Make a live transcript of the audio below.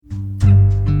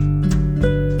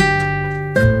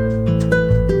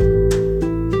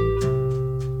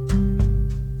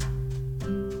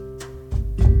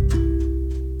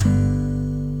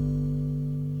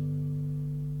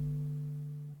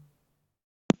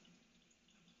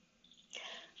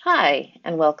Hi,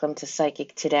 and welcome to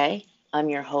Psychic Today.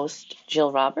 I'm your host,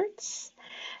 Jill Roberts,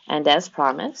 and as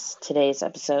promised, today's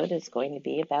episode is going to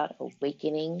be about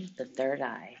awakening the third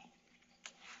eye.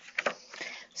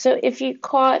 So, if you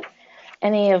caught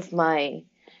any of my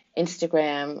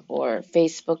Instagram or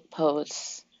Facebook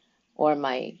posts or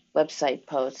my website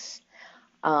posts,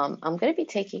 I'm going to be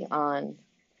taking on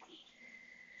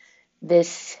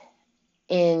this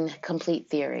in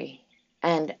complete theory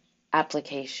and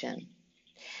application.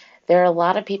 There are a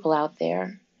lot of people out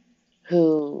there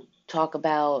who talk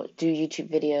about, do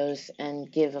YouTube videos and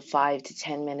give a 5 to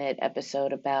 10 minute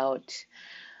episode about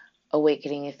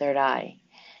awakening your third eye.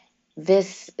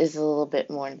 This is a little bit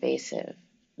more invasive.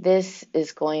 This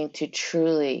is going to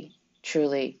truly,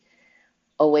 truly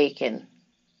awaken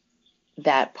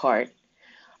that part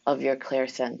of your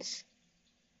clairsense.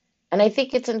 And I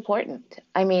think it's important.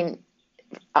 I mean,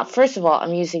 first of all,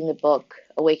 I'm using the book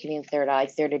Awakening Third Eye,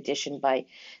 third edition by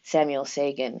Samuel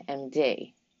Sagan,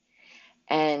 MD.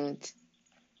 And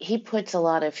he puts a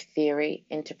lot of theory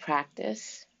into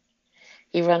practice.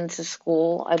 He runs a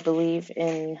school, I believe,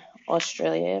 in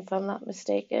Australia, if I'm not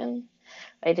mistaken.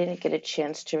 I didn't get a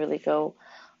chance to really go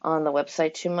on the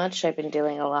website too much. I've been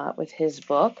dealing a lot with his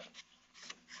book.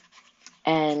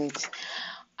 And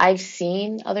I've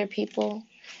seen other people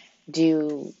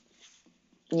do,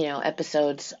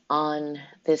 episodes on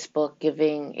this book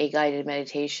giving a guided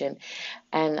meditation,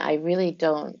 and I really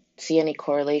don't see any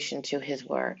correlation to his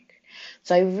work.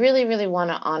 So I really, really want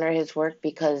to honor his work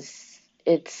because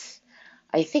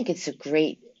I think it's a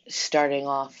great starting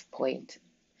off point.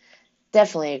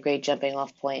 Definitely a great jumping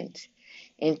off point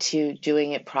into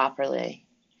doing it properly.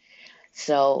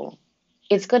 So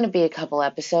it's going to be a couple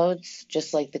episodes,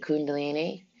 just like the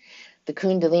Kundalini. The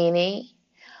Kundalini,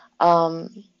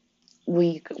 um,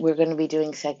 we're going to be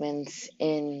doing segments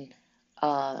in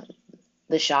uh,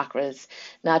 the chakras,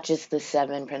 not just the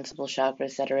 7 principal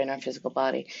chakras that are in our physical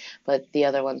body, but the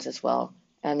other ones as well.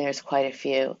 And there's quite a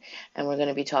few. And we're going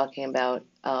to be talking about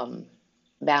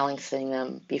balancing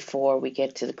them before we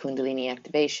get to the Kundalini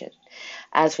activation.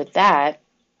 As with that,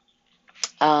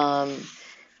 um,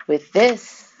 with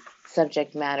this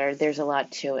subject matter, there's a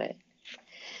lot to it.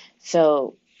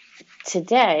 So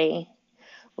today,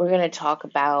 we're going to talk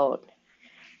about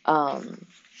um,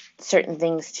 certain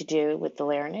things to do with the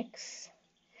larynx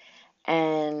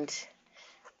and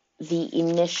the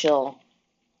initial,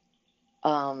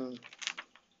 um,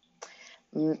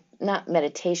 not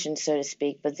meditation, so to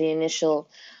speak, but the initial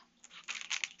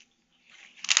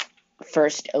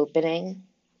first opening.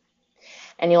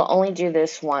 And you'll only do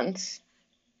this once,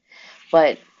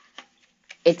 but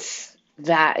it's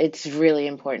really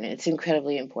important. It's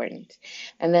incredibly important.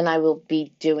 And then I will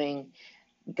be doing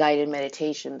guided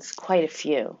meditations, quite a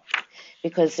few,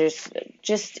 because there's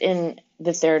just in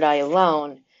the third eye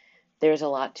alone, there's a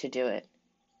lot to it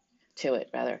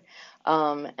rather.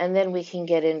 And then we can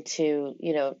get into,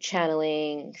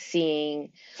 channeling,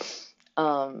 seeing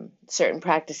certain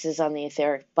practices on the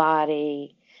etheric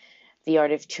body, the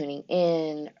art of tuning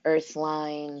in, earth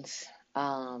lines,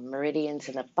 meridians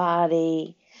in the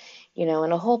body,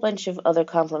 and a whole bunch of other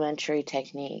complementary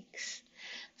techniques.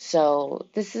 So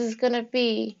this is going to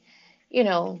be, you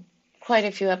know, quite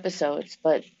a few episodes,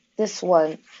 but this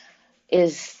one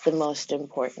is the most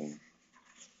important.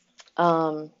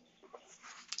 Um,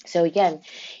 so again,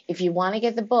 if you want to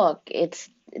get the book,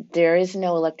 there is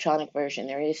no electronic version.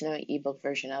 There is no ebook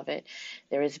version of it.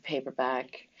 There is a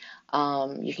paperback.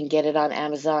 You can get it on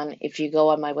Amazon. If you go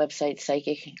on my website,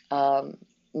 Psychic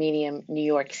Medium New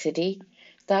York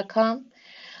City.com,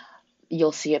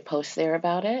 you'll see a post there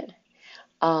about it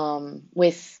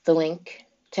with the link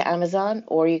to Amazon,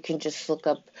 or you can just look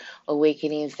up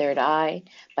Awakening Third Eye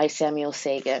by Samuel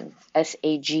Sagan,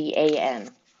 Sagan.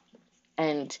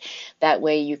 And that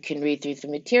way you can read through the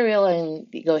material and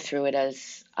go through it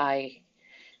as I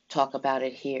talk about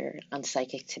it here on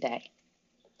Psychic Today.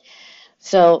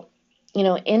 So,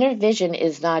 inner vision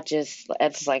is not just,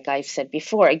 as like I've said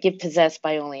before, a gift possessed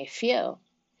by only a few.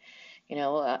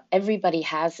 Everybody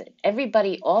has it.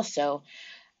 Everybody also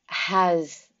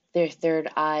has their third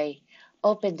eye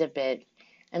opened a bit,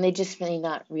 and they just may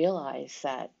not realize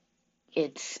that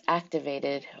it's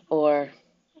activated, or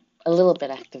a little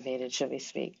bit activated, should we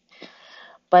speak.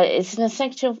 But it's an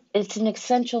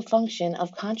essential function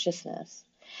of consciousness,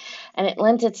 and it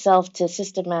lends itself to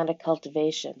systematic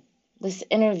cultivation. This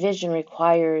inner vision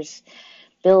requires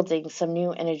building some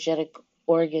new energetic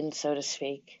organ, so to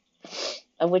speak,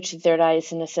 of which the third eye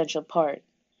is an essential part.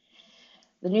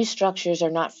 The new structures are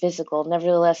not physical,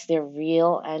 nevertheless, they're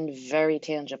real and very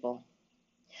tangible.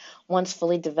 once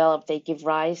fully developed, they give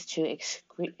rise to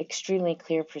extremely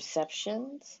clear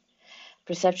perceptions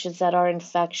that are in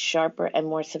fact sharper and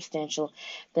more substantial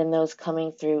than those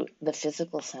coming through the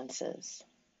physical senses.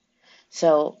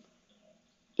 So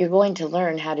you're going to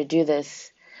learn how to do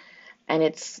this, and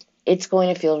it's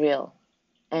going to feel real,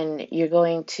 and you're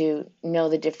going to know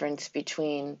the difference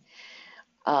between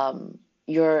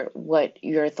what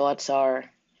your thoughts are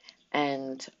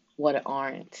and what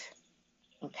aren't.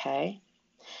 Okay,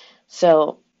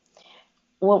 so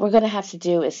what we're going to have to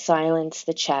do is silence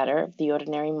the chatter of the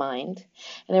ordinary mind,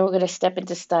 and then we're going to step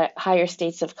into higher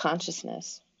states of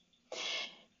consciousness.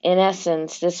 In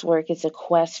essence, this work is a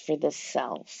quest for the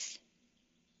self.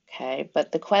 Okay,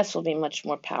 but the quest will be much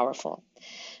more powerful,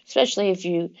 especially if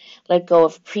you let go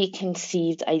of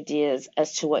preconceived ideas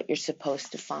as to what you're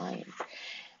supposed to find.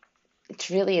 It's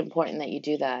really important that you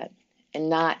do that and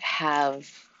not have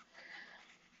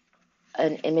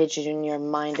an image in your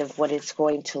mind of what it's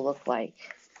going to look like,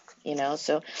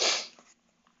 So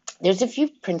there's a few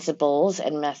principles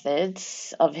and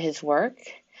methods of his work.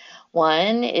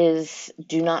 One is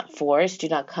do not force, do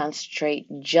not concentrate,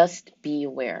 just be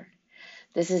aware.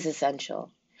 This is essential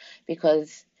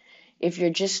because if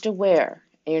you're just aware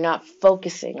and you're not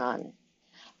focusing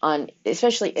on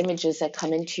especially images that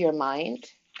come into your mind,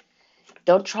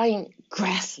 don't try and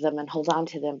grasp them and hold on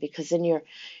to them, because then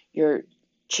you're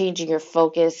changing your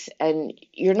focus and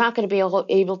you're not going to be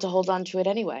able to hold on to it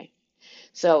anyway.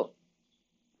 So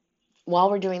while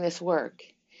we're doing this work,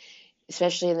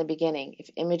 especially in the beginning, if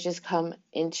images come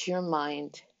into your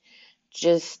mind,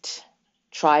 just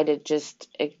try to just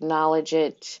acknowledge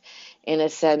it in a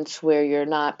sense where you're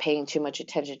not paying too much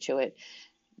attention to it.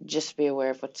 Just be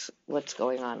aware of what's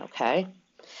going on, okay?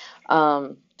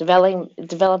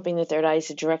 Developing the third eye is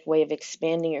a direct way of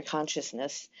expanding your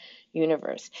consciousness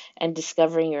universe and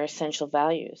discovering your essential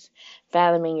values,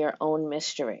 fathoming your own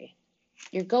mystery.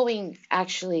 You're going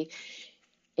actually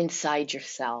inside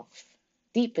yourself,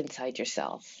 deep inside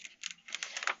yourself.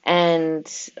 And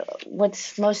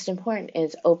what's most important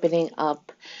is opening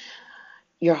up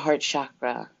your heart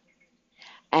chakra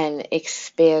and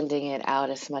expanding it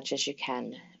out as much as you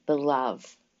can, the love,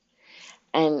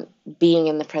 and being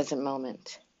in the present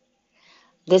moment.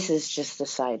 This is just a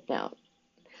side note.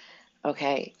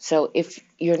 Okay, so if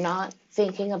you're not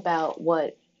thinking about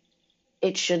what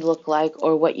it should look like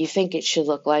or what you think it should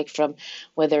look like, from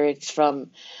whether it's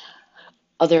from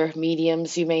other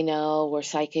mediums you may know, or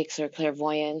psychics or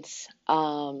clairvoyants,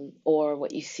 or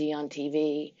what you see on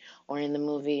TV or in the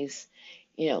movies,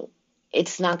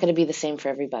 it's not going to be the same for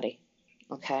everybody.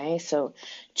 Okay, so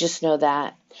just know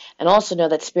that. And also know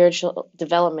that spiritual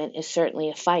development is certainly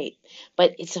a fight,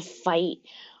 but it's a fight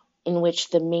in which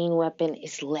the main weapon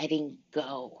is letting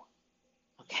go.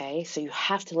 Okay, so you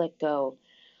have to let go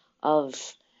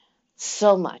of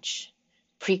so much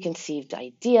preconceived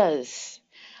ideas,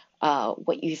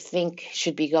 what you think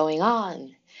should be going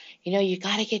on. You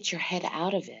got to get your head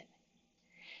out of it.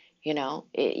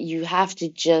 You have to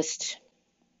just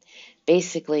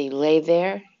basically lay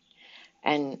there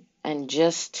and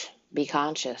just be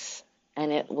conscious,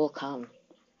 and it will come.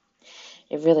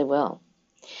 It really will.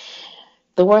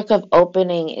 The work of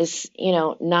opening is,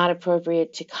 not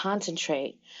appropriate to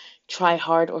concentrate, try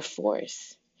hard, or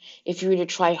force. If you were to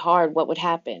try hard, what would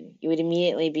happen? You would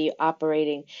immediately be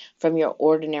operating from your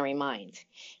ordinary mind,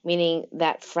 meaning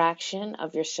that fraction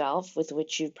of yourself with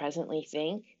which you presently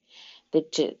think,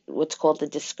 what's called the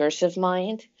discursive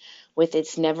mind, with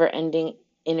its never-ending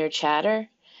inner chatter,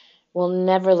 will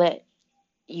never let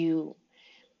you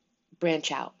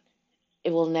branch out.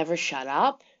 It will never shut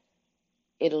up.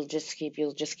 You'll just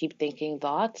keep thinking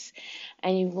thoughts,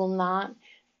 and you will not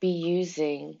be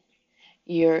using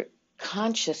your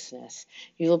consciousness.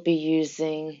 You will be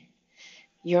using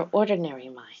your ordinary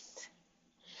mind.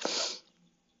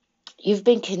 You've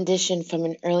been conditioned from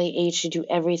an early age to do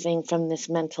everything from this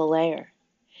mental layer.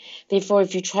 Therefore,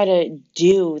 if you try to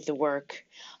do the work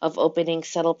of opening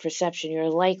subtle perception, you're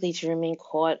likely to remain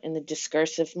caught in the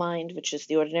discursive mind, which is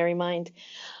the ordinary mind,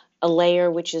 a layer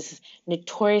which is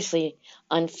notoriously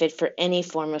unfit for any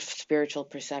form of spiritual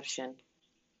perception.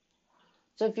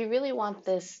 So if you really want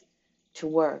this to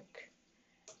work,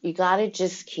 you got to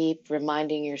just keep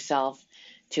reminding yourself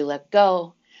to let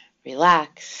go,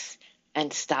 relax,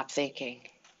 and stop thinking.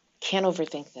 Can't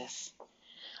overthink this.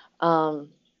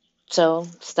 So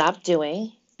stop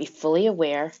doing, be fully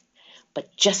aware,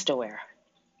 but just aware.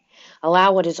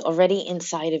 Allow what is already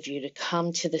inside of you to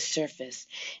come to the surface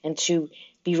and to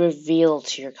be revealed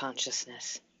to your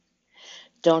consciousness.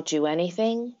 Don't do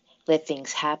anything, let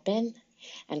things happen,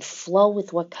 and flow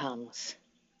with what comes.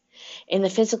 In the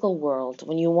physical world,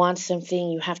 when you want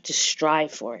something, you have to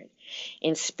strive for it.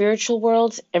 In spiritual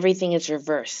worlds, everything is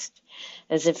reversed,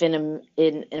 as if in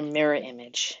a mirror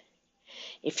image.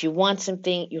 If you want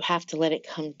something, you have to let it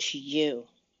come to you.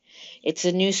 It's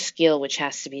a new skill which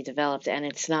has to be developed, and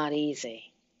it's not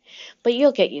easy. But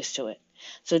you'll get used to it.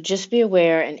 So just be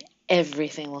aware, and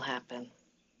everything will happen.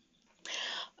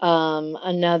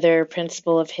 Another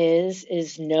principle of his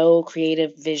is no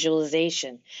creative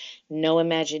visualization, no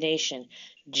imagination,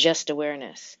 just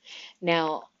awareness.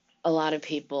 Now, a lot of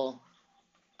people,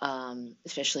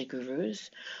 especially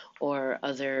gurus or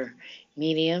other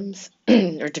mediums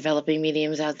or developing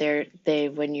mediums out there,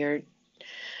 when you're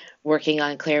working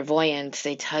on clairvoyance,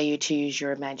 they tell you to use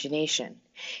your imagination.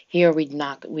 Here, we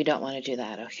don't want to do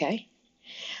that, okay?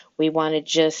 We don't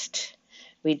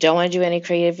want to do any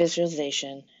creative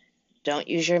visualization. Don't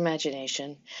use your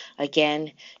imagination.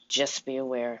 Again, just be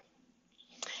aware.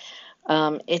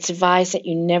 It's advised that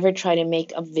you never try to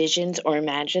make up visions or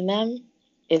imagine them.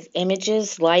 If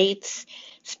images, lights,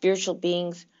 spiritual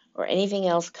beings, or anything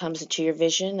else comes into your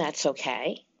vision, that's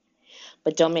okay.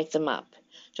 But don't make them up.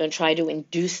 Don't try to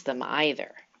induce them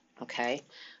either. Okay?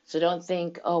 So don't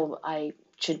think, oh, I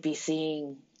should be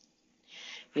seeing,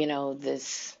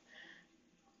 this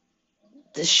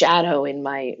shadow in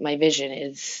my vision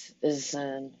is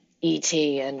an ET,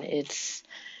 and it's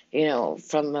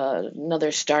from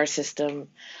another star system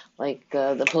like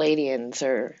the Pleiadians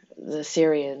or the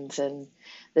Sirians, and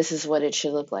this is what it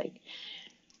should look like.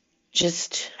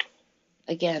 Just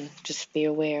be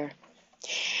aware.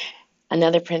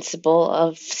 Another principle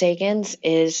of Sagan's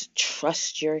is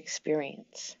trust your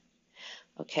experience.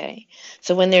 Okay,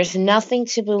 so when there's nothing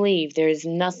to believe, there is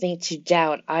nothing to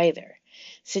doubt either.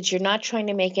 Since you're not trying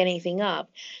to make anything up,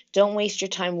 don't waste your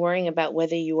time worrying about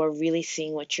whether you are really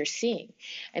seeing what you're seeing.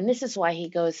 And this is why he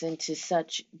goes into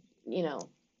such,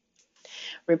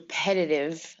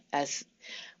 repetitive, as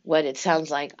what it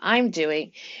sounds like I'm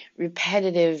doing,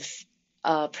 repetitive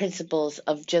principles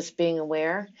of just being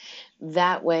aware.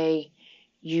 That way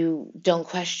you don't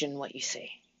question what you see,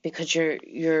 because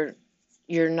you're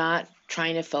not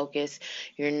trying to focus,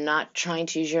 you're not trying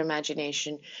to use your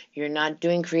imagination, you're not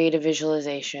doing creative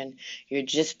visualization, you're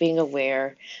just being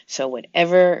aware. So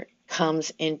whatever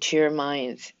comes into your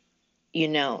mind,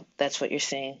 that's what you're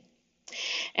seeing.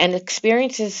 And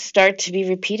experiences start to be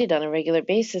repeated on a regular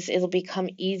basis, it'll become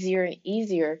easier and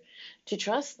easier to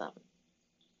trust them.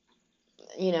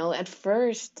 At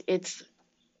first it's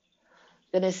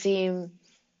going to seem,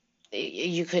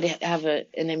 you could have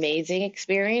an amazing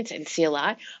experience and see a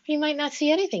lot, or you might not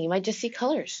see anything. You might just see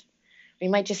colors, or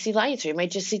you might just see lights, or you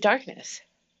might just see darkness.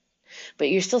 But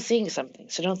you're still seeing something,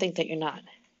 so don't think that you're not.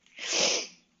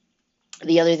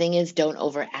 The other thing is, don't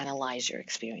overanalyze your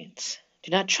experience.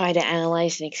 Do not try to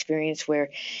analyze an experience where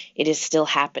it is still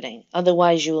happening.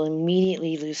 Otherwise, you will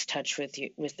immediately lose touch with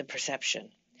the perception.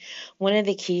 One of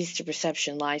the keys to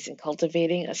perception lies in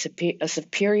cultivating a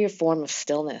superior form of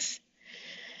stillness,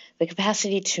 the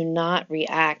capacity to not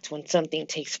react when something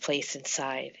takes place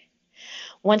inside.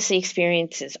 Once the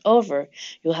experience is over,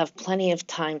 you'll have plenty of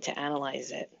time to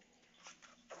analyze it.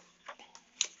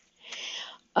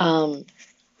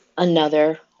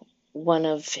 Another one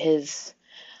of his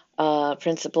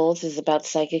principles is about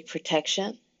psychic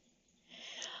protection.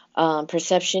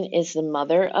 Perception is the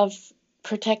mother of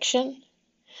protection.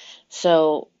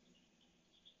 So,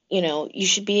 you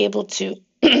should be able to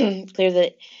clear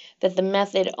that the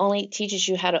method only teaches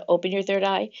you how to open your third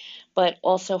eye, but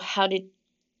also how to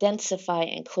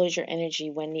densify and close your energy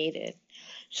when needed.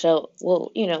 So,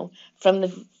 from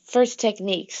the first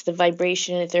techniques, the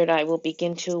vibration in the third eye will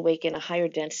begin to awaken a higher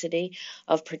density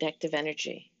of protective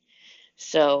energy.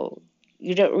 So,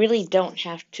 you don't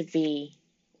have to be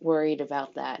worried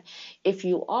about that. If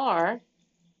you are,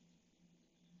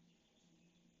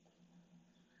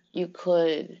 you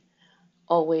could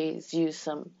always use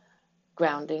some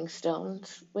grounding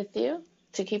stones with you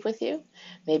to keep with you.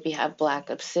 Maybe have black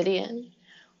obsidian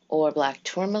or black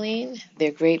tourmaline.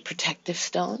 They're great protective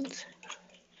stones.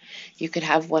 You could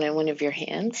have one in one of your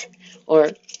hands,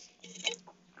 or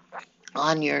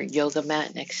on your yoga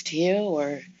mat next to you,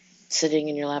 or sitting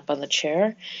in your lap on the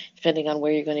chair, depending on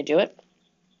where you're going to do it.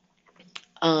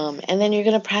 And then you're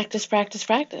going to practice.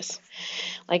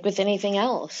 Like with anything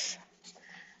else,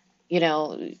 you're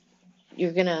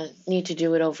going to need to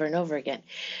do it over and over again.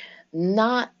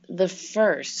 Not the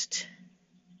first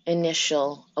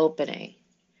initial opening,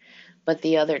 but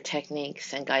the other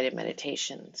techniques and guided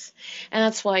meditations. And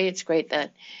that's why it's great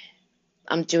that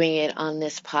I'm doing it on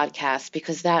this podcast,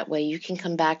 because that way you can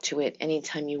come back to it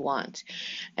anytime you want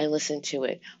and listen to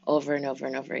it over and over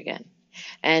and over again.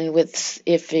 And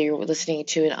if you're listening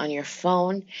to it on your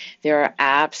phone, there are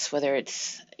apps, whether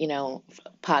it's,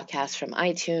 podcasts from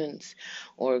iTunes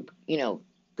or,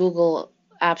 Google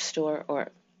App Store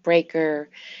or Breaker,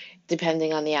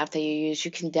 depending on the app that you use,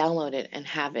 you can download it and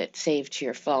have it saved to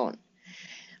your phone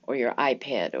or your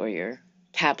iPad or your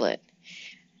tablet,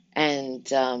 and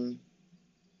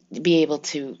be able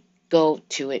to go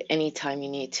to it anytime you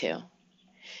need to,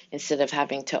 instead of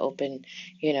having to open,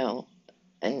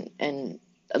 and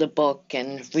the book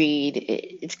and read.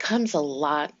 It comes a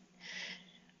lot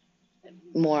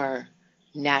more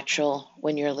natural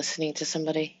when you're listening to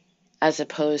somebody as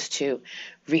opposed to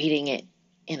reading it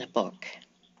in a book.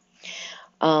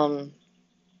 Um,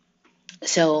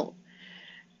 so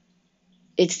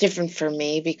it's different for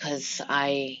me because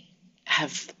I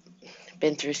have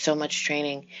been through so much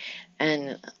training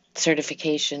and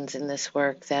certifications in this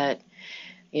work that,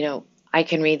 I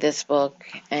can read this book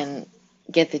and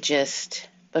get the gist.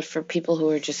 But for people who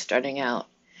are just starting out,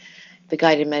 the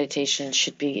guided meditation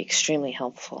should be extremely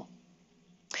helpful.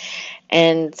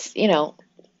 And,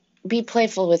 be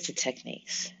playful with the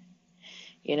techniques,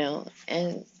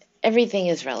 and everything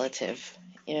is relative.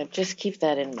 Just keep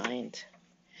that in mind.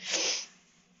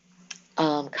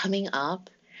 Coming up,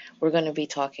 we're going to be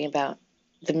talking about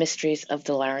the mysteries of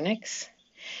the larynx,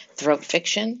 throat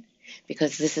fiction,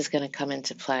 because this is going to come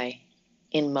into play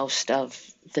in most of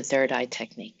the third eye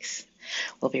techniques.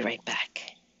 We'll be right back.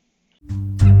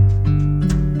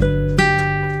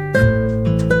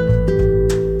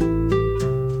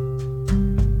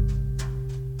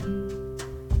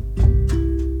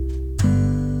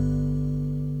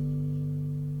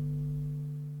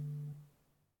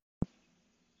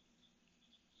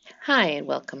 Hi, and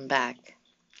welcome back.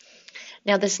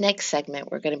 Now, this next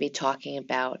segment, we're going to be talking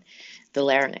about the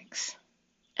larynx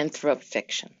and throat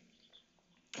fiction.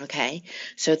 Okay,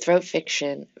 so throat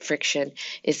friction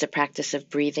is the practice of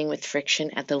breathing with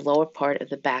friction at the lower part of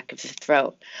the back of the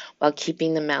throat while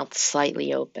keeping the mouth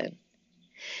slightly open.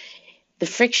 The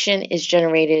friction is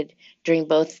generated during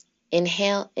both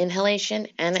inhalation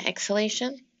and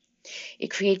exhalation.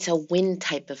 It creates a wind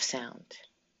type of sound.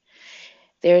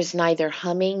 There is neither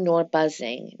humming nor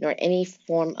buzzing nor any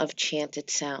form of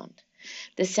chanted sound.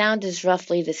 The sound is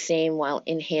roughly the same while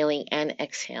inhaling and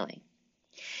exhaling.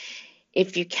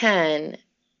 If you can,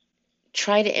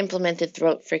 try to implement the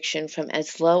throat friction from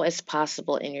as low as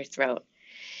possible in your throat.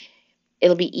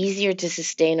 It'll be easier to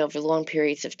sustain over long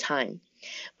periods of time.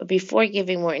 But before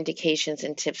giving more indications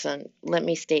and tips let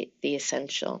me state the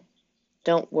essential.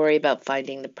 Don't worry about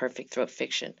finding the perfect throat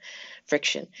friction.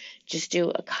 Just do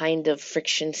a kind of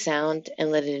friction sound and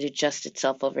let it adjust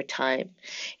itself over time.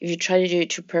 If you try to do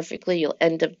it too perfectly, you'll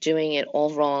end up doing it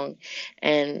all wrong,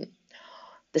 and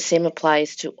the same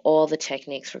applies to all the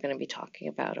techniques we're going to be talking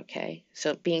about, okay?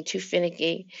 So being too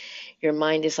finicky, your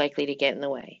mind is likely to get in the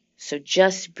way. So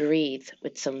just breathe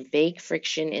with some vague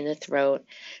friction in the throat.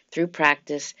 Through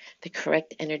practice, the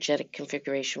correct energetic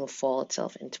configuration will fall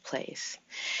itself into place.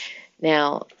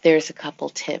 Now, there's a couple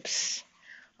tips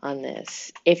on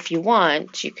this. If you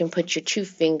want, you can put your two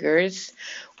fingers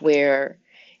where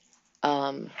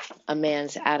a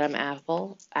man's Adam's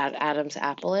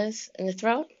apple is in the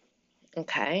throat.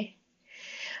 Okay.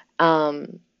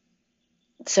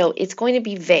 So it's going to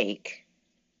be vague,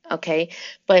 okay?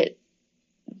 But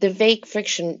the vague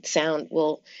friction sound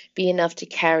will be enough to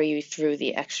carry you through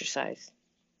the exercise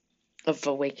of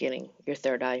awakening your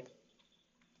third eye.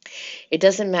 It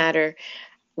doesn't matter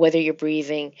whether you're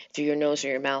breathing through your nose or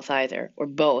your mouth either, or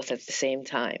both at the same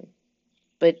time.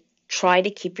 But try to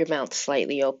keep your mouth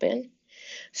slightly open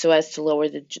so as to lower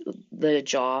the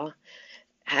jaw,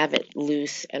 have it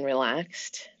loose and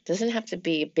relaxed. Doesn't have to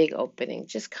be a big opening,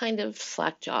 just kind of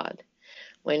slack-jawed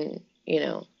when,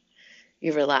 you're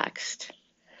relaxed.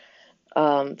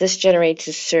 This generates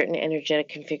a certain energetic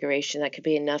configuration that could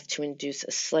be enough to induce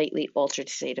a slightly altered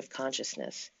state of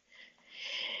consciousness.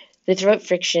 The throat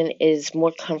friction is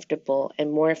more comfortable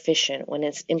and more efficient when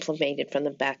it's implemented from the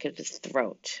back of the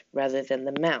throat rather than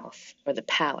the mouth or the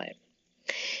palate.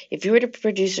 If you were to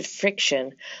produce a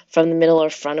friction from the middle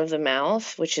or front of the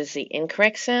mouth, which is the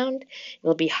incorrect sound, it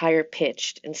will be higher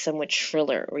pitched and somewhat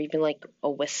shriller, or even like a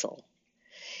whistle.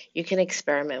 You can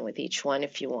experiment with each one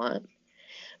if you want,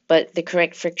 but the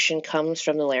correct friction comes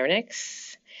from the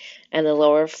larynx and the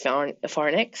lower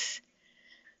pharynx,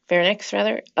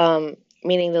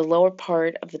 meaning the lower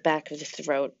part of the back of the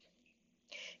throat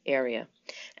area.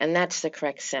 And that's the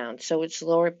correct sound. So it's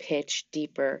lower pitched,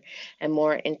 deeper, and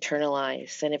more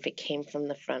internalized than if it came from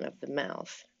the front of the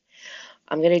mouth.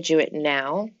 I'm going to do it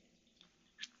now.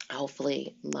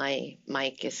 Hopefully my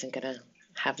mic isn't going to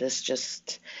have this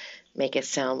just make it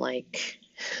sound like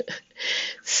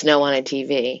snow on a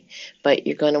TV, but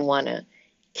you're going to want to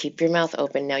keep your mouth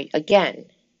open. Now, again,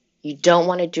 you don't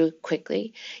want to do it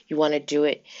quickly. You want to do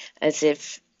it as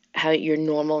if how your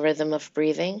normal rhythm of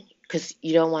breathing, because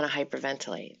you don't want to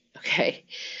hyperventilate, okay?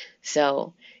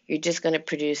 So you're just going to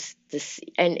produce this,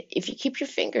 and if you keep your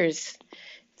fingers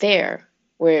there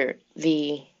where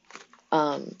the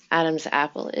Adam's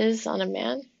apple is on a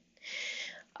man,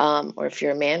 or if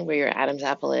you're a man where your Adam's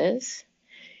apple is,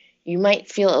 you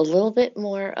might feel a little bit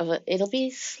more of it'll be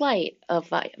slight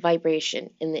of vibration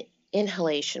in the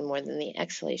inhalation more than the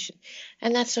exhalation.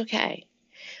 And that's okay.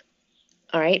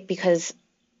 All right. Because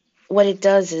what it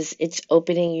does is it's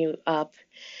opening you up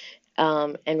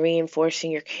and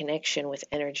reinforcing your connection with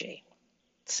energy.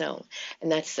 So,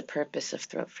 and that's the purpose of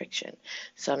throat friction.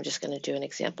 So I'm just going to do an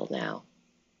example now.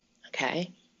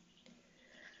 Okay.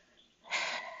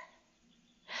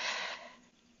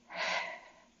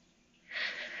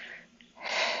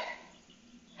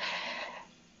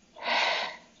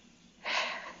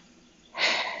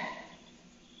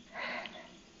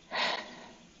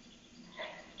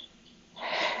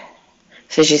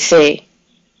 So as you see,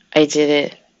 I did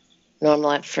it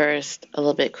normal at first, a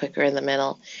little bit quicker in the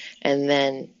middle, and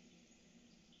then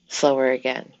slower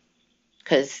again.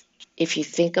 Because if you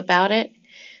think about it,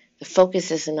 the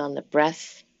focus isn't on the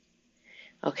breath,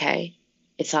 okay?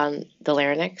 It's on the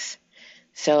larynx.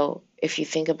 So if you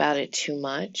think about it too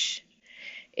much,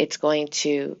 it's going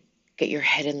to get your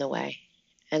head in the way.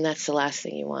 And that's the last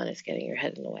thing you want, is getting your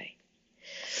head in the way.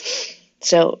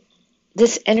 So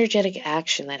this energetic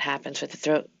action that happens with the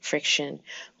throat friction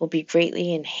will be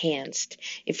greatly enhanced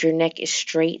if your neck is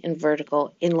straight and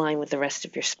vertical in line with the rest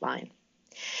of your spine.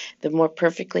 The more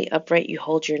perfectly upright you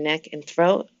hold your neck and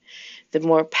throat, the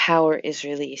more power is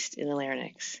released in the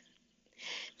larynx.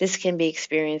 This can be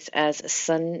experienced as a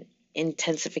sudden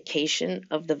intensification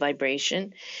of the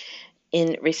vibration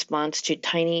in response to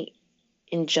tiny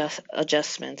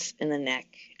adjustments in the neck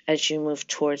as you move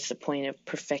towards the point of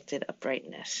perfected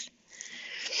uprightness.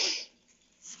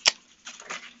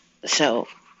 So,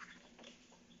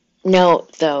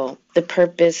 note though, the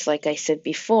purpose, like I said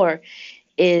before,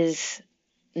 is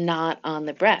not on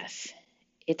the breath.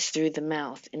 It's through the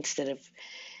mouth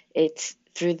it's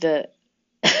through the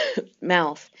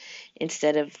mouth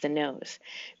instead of the nose.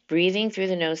 Breathing through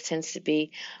the nose tends to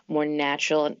be more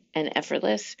natural and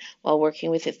effortless. While working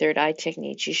with the third eye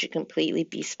techniques, you should completely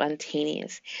be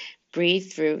spontaneous.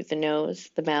 Breathe through the nose,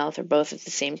 the mouth, or both at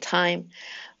the same time,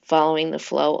 following the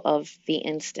flow of the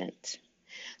instant.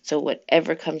 So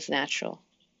whatever comes natural,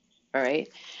 all right?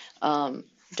 Don't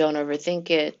overthink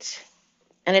it.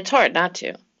 And it's hard not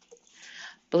to.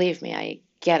 Believe me, I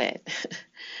get it.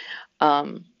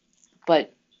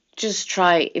 But just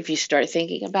try, if you start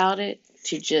thinking about it,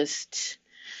 to just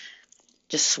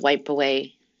swipe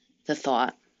away the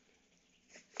thought.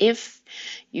 If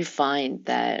you find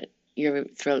that your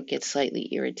throat gets slightly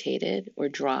irritated or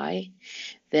dry,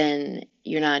 then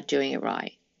you're not doing it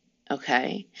right.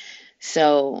 Okay?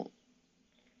 So,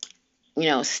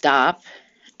 stop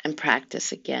and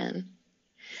practice again,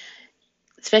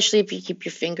 especially if you keep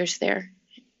your fingers there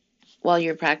while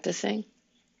you're practicing,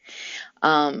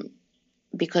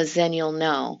 because then you'll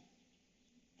know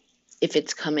if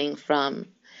it's coming from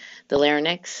the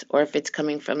larynx or if it's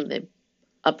coming from the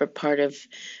upper part of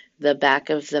the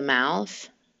back of the mouth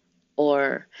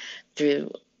or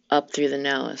up through the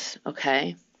nose,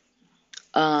 okay?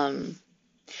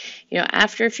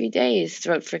 After a few days,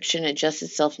 throat friction adjusts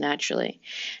itself naturally,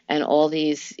 and all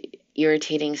these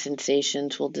irritating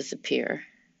sensations will disappear.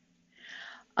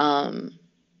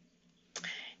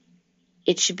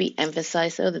 It should be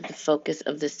emphasized, though, that the focus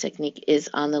of this technique is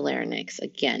on the larynx,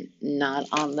 again, not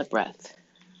on the breath.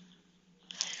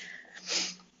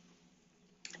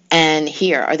 And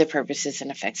here are the purposes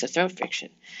and effects of throat friction.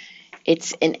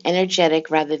 It's an energetic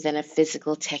rather than a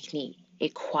physical technique.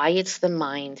 It quiets the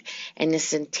mind and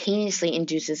instantaneously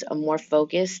induces a more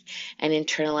focused and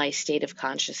internalized state of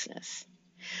consciousness,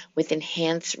 with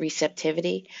enhanced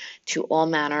receptivity to all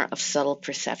manner of subtle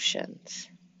perceptions.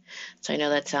 So I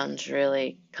know that sounds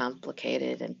really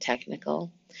complicated and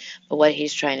technical, but what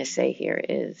he's trying to say here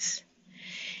is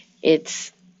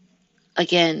it's,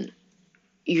 again,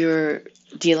 you're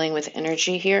dealing with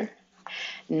energy here,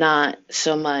 not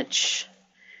so much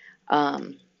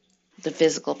the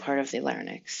physical part of the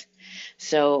larynx.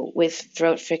 So with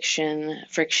throat friction,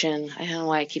 I don't know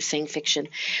why I keep saying fiction.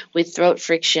 With throat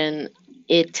friction,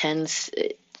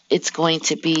 it's going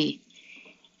to be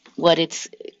what it's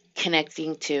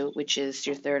connecting to, which is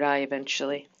your third eye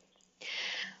eventually.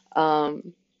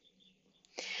 One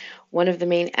of the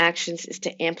main actions is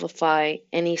to amplify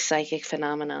any psychic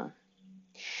phenomena.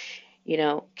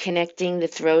 connecting the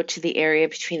throat to the area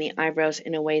between the eyebrows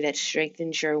in a way that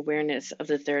strengthens your awareness of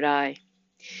the third eye.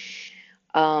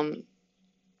 Um,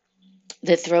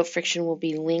 the throat friction will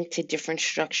be linked to different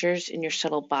structures in your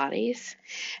subtle bodies,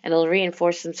 and it'll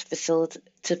reinforce them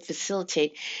to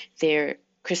facilitate their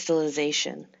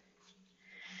crystallization.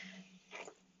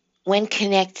 When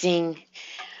connecting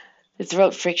the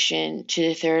throat friction to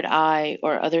the third eye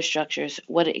or other structures,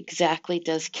 what exactly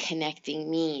does connecting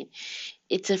mean?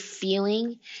 It's a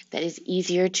feeling that is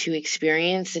easier to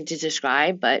experience and to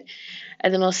describe, but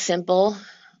at the most simple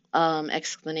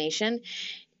explanation,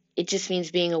 it just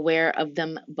means being aware of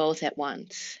them both at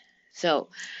once. So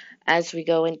as we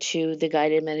go into the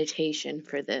guided meditation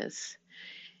for this,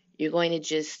 you're going to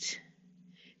just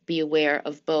be aware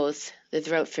of both the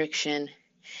throat friction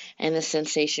and the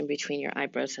sensation between your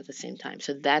eyebrows at the same time.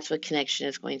 So that's what connection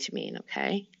is going to mean,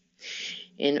 okay?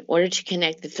 In order to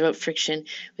connect the throat friction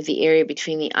with the area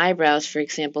between the eyebrows, for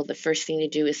example, the first thing to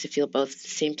do is to feel both at the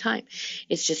same time.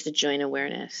 It's just a joint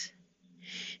awareness.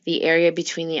 The area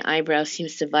between the eyebrows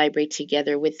seems to vibrate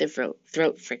together with the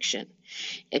throat friction.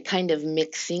 A kind of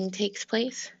mixing takes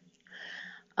place.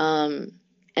 And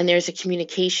there's a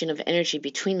communication of energy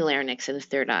between the larynx and the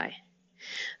third eye.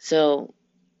 So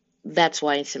that's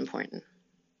why it's important.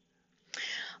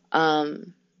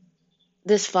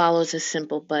 This follows a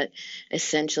simple but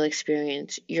essential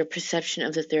experience. Your perception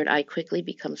of the third eye quickly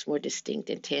becomes more distinct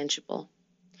and tangible.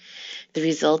 The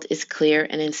result is clear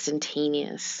and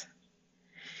instantaneous.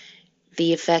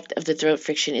 The effect of the throat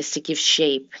friction is to give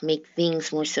shape, make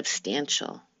things more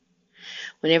substantial.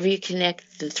 Whenever you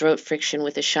connect the throat friction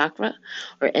with a chakra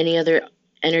or any other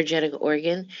energetic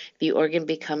organ, the organ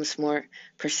becomes more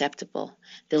perceptible.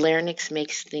 The larynx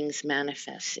makes things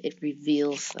manifest. It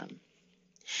reveals them.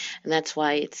 And that's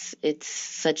why it's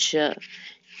such a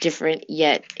different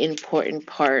yet important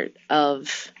part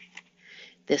of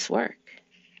this work.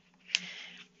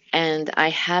 And I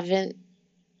haven't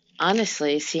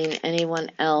honestly seen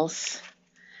anyone else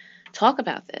talk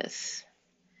about this,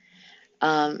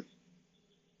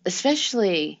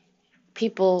 especially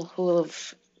people who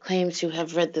have claimed to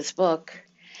have read this book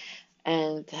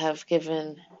and have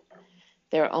given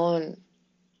their own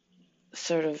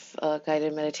sort of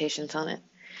guided meditations on it,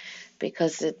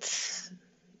 because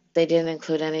they didn't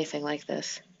include anything like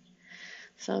this.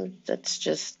 So that's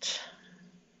just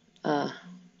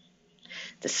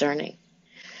discerning.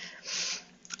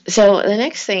 So the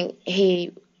next thing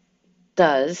he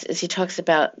does is he talks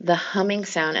about the humming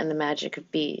sound and the magic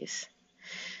of bees.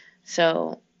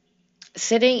 So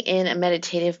sitting in a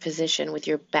meditative position with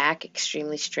your back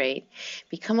extremely straight,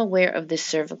 become aware of the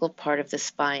cervical part of the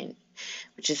spine,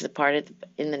 which is the part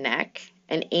in the neck,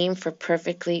 and aim for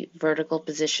perfectly vertical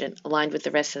position aligned with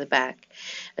the rest of the back.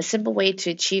 A simple way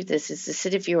to achieve this is to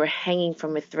sit if you were hanging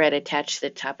from a thread attached to the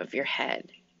top of your head.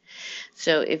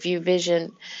 So if you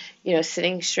vision,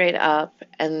 sitting straight up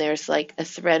and there's like a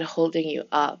thread holding you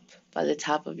up by the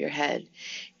top of your head,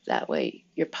 that way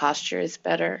your posture is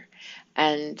better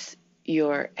and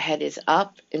your head is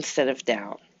up instead of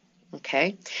down.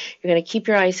 Okay? You're going to keep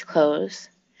your eyes closed.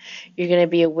 You're going to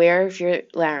be aware of your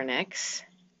larynx.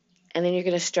 And then you're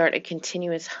going to start a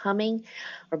continuous humming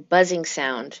or buzzing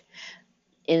sound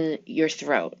in your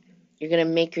throat. You're going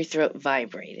to make your throat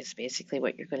vibrate is basically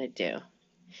what you're going to do.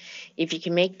 If you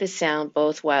can make the sound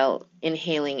both while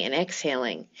inhaling and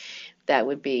exhaling, that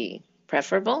would be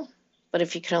preferable. But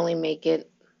if you can only make it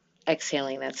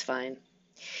exhaling, that's fine.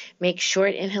 Make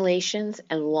short inhalations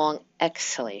and long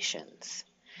exhalations.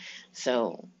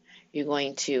 So you're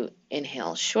going to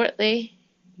inhale shortly,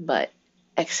 but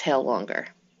exhale longer.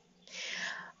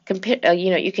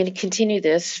 You can continue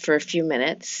this for a few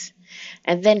minutes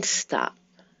and then stop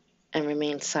and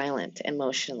remain silent and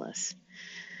motionless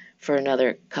for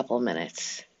another couple of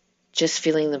minutes, just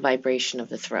feeling the vibration of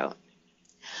the throat.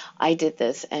 I did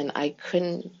this and I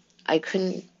couldn't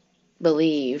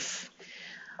believe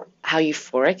how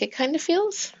euphoric it kind of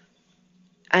feels.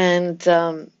 And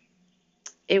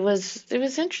it was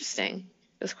interesting.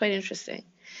 It was quite interesting.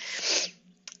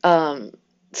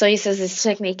 So he says this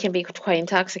technique can be quite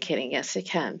intoxicating. Yes, it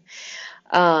can.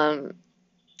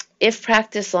 If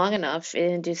practiced long enough,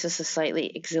 it induces a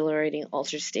slightly exhilarating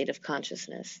altered state of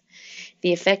consciousness.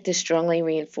 The effect is strongly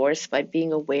reinforced by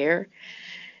being aware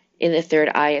in the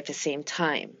third eye at the same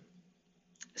time.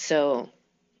 So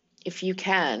if you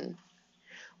can,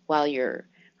 while you're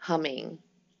humming,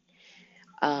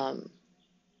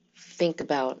 think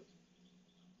about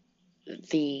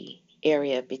the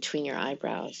area between your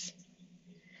eyebrows.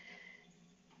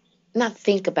 Not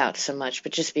think about so much,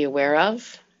 but just be aware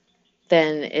of.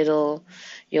 Then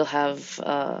you'll have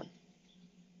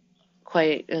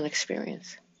quite an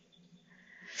experience.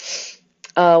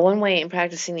 One way in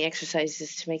practicing the exercise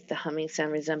is to make the humming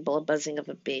sound resemble a buzzing of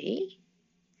a bee.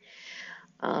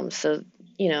 So,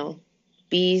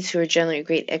 bees, who are generally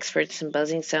great experts in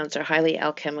buzzing sounds, are highly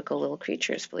alchemical little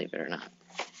creatures, believe it or not.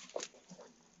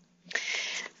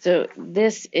 So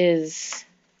this is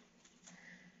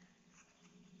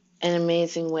an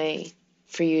amazing way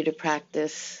for you to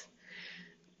practice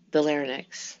the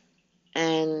larynx.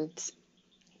 And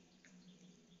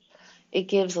it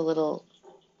gives a little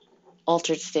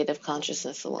altered state of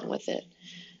consciousness along with it.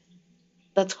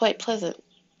 That's quite pleasant.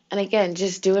 And again,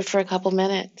 just do it for a couple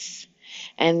minutes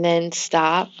and then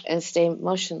stop and stay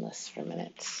motionless for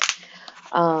minutes.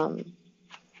 I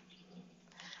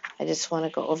just want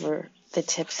to go over the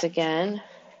tips again,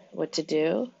 what to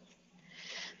do.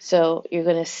 So you're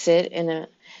going to sit in a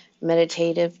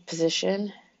meditative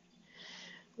position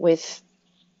with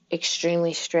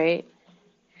extremely straight,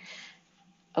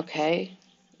 okay,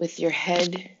 with your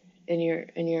head and you're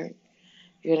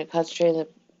going to concentrate on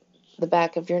the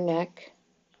back of your neck,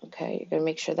 okay. You're going to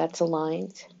make sure that's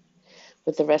aligned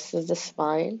with the rest of the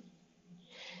spine.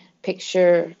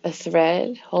 Picture a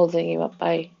thread holding you up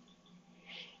by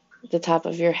the top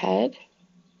of your head.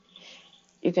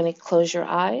 You're going to close your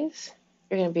eyes.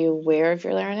 You're going to be aware of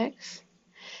your larynx.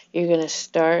 You're going to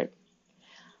start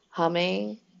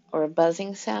humming or a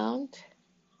buzzing sound.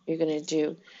 You're going to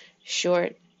do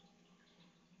short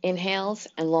inhales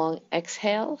and long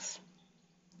exhales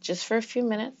just for a few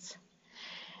minutes.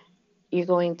 You're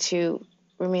going to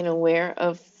remain aware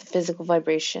of the physical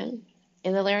vibration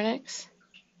in the larynx.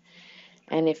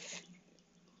 And if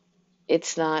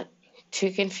it's not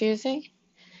too confusing,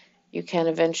 you can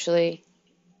eventually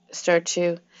start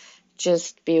to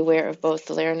just be aware of both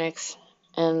the larynx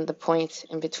and the point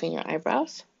in between your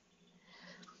eyebrows.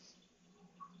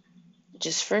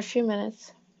 Just for a few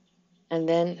minutes. And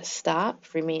then stop,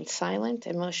 remain silent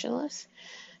and motionless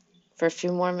for a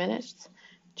few more minutes,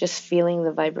 just feeling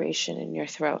the vibration in your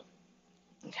throat.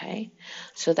 Okay?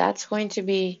 So that's going to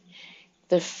be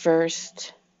the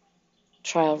first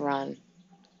trial run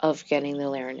of getting the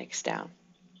larynx down.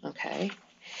 Okay?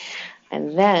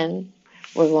 And then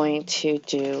we're going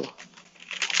to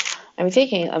I'm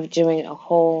thinking of doing a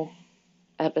whole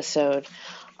episode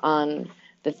on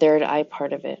the third eye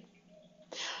part of it,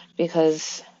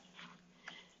 because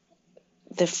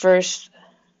the first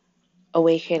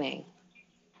awakening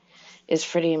is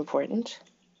pretty important,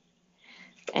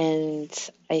 and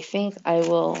I think I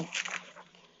will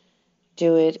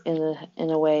do it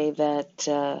in a way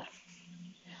that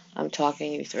I'm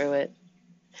talking you through it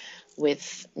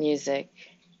with music,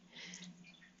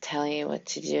 telling you what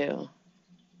to do,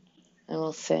 and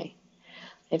we'll see.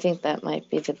 I think that might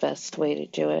be the best way to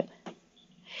do it.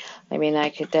 I mean, I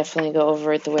could definitely go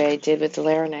over it the way I did with the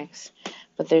larynx,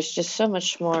 but there's just so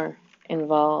much more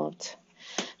involved.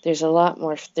 There's a lot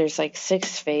more. There's like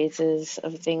 6 phases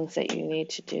of things that you need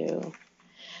to do,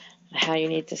 how you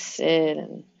need to sit,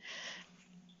 and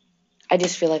I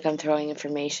just feel like I'm throwing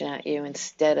information at you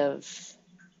instead of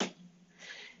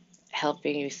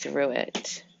helping you through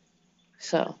it.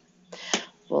 So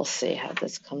we'll see how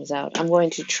this comes out. I'm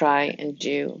going to try and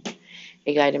do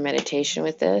a guided meditation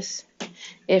with this.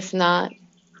 If not,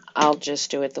 I'll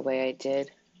just do it the way I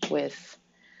did with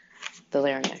the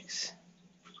larynx.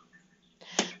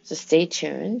 So stay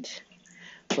tuned.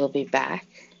 We'll be back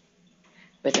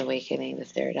with Awakening the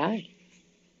Third Eye.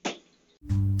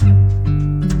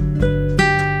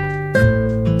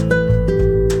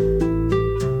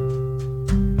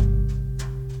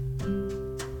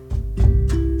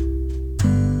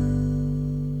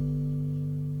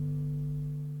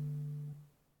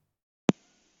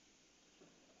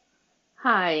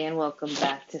 Hi, and welcome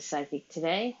back to Psychic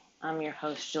Today. I'm your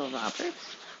host, Jill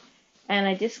Roberts, and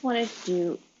I just wanted to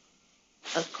do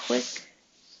a quick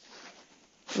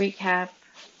recap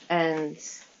and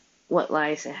what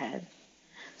lies ahead.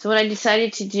 So what I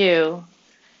decided to do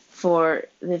for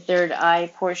the third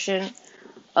eye portion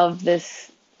of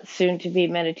this soon-to-be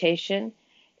meditation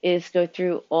is go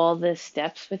through all the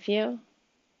steps with you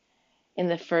in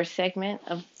the first segment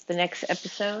of the next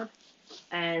episode,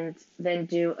 and then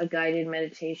do a guided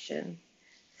meditation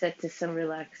set to some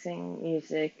relaxing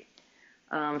music,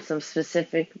 some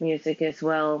specific music as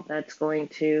well that's going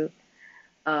to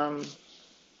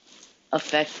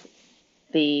affect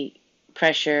the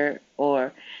pressure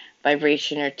or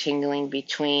vibration or tingling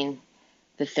between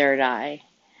the third eye.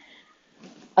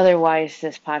 Otherwise,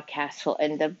 this podcast will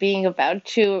end up being about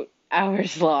 2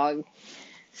 hours long.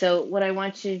 So what I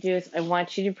want you to do is I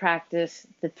want you to practice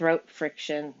the throat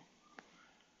friction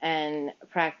and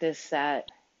practice that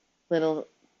little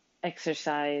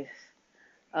exercise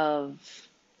of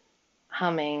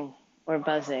humming or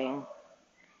buzzing.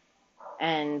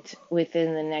 And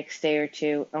within the next day or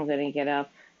two, I'm going to get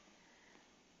up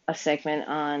a segment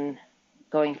on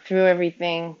going through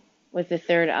everything with the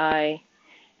third eye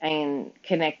and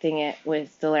connecting it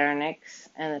with the larynx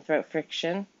and the throat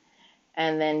friction,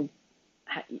 and then,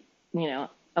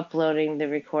 uploading the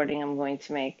recording I'm going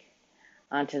to make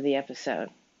onto the episode.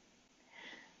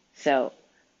 So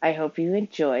I hope you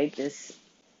enjoyed this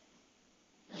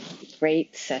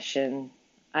great session.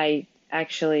 I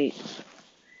actually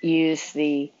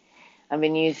I've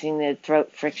been using the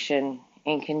throat friction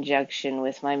in conjunction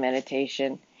with my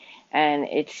meditation, and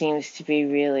it seems to be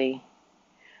really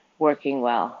working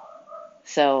well.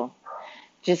 So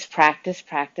just practice,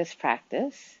 practice,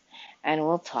 practice, and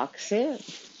we'll talk soon.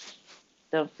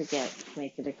 Don't forget,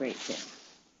 make it a great day.